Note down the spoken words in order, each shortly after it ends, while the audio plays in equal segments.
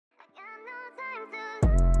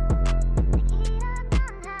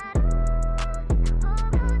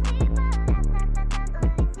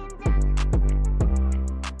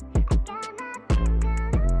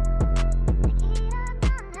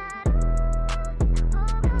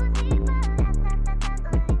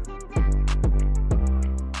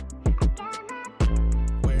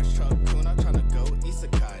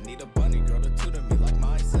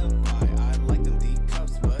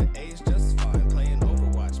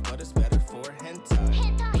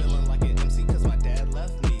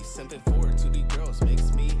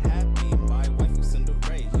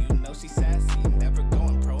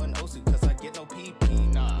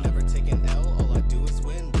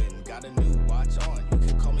watch on. You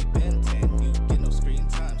can call me Ben 10. You get no screen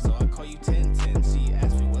time, so I call you 1010. She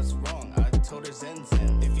asked me what's wrong, I told her Zen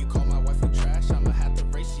Zen. If you call my wife a trash, I'ma have the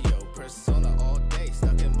ratio. Persona all day,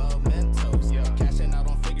 stuck in mementos. Cashing out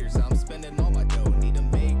on figures, I'm spending all my dough. Need a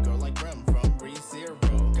maid girl like Rem from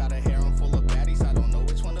ReZero. Got a harem full of baddies, I don't know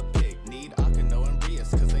which one to pick. Need Akano and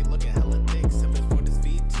Rias, cause they looking hella thick. Sipping for this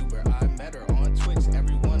VTuber, I met her on Twitch.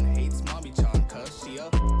 Everyone hates Mommy-chan, cause she a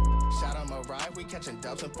shout out my ride, we catching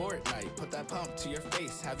dubs in Fortnite. Put that pump to your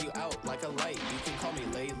face, have you out like a light. You can call me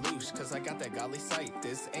Lay Louche, cause I got that godly sight.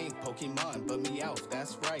 This ain't Pokemon, but Meowth,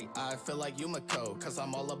 that's right. I feel like Yumiko, cause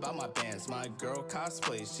I'm all about my bands. My girl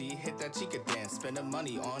cosplays, she hit that Chica dance. Spending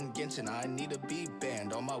money on Genshin, I need a beat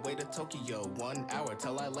band. On my way to Tokyo, 1 hour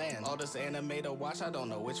till I land. All this anime to watch, I don't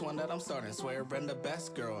know which one that I'm starting. Swear Bren the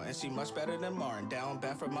best girl, and she much better than Marn. Down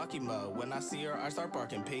bad for Makima, when I see her I start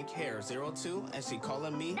barking. Pink hair, 02, and she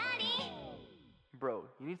calling me Daddy! Bro,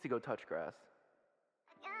 you need to go touch grass.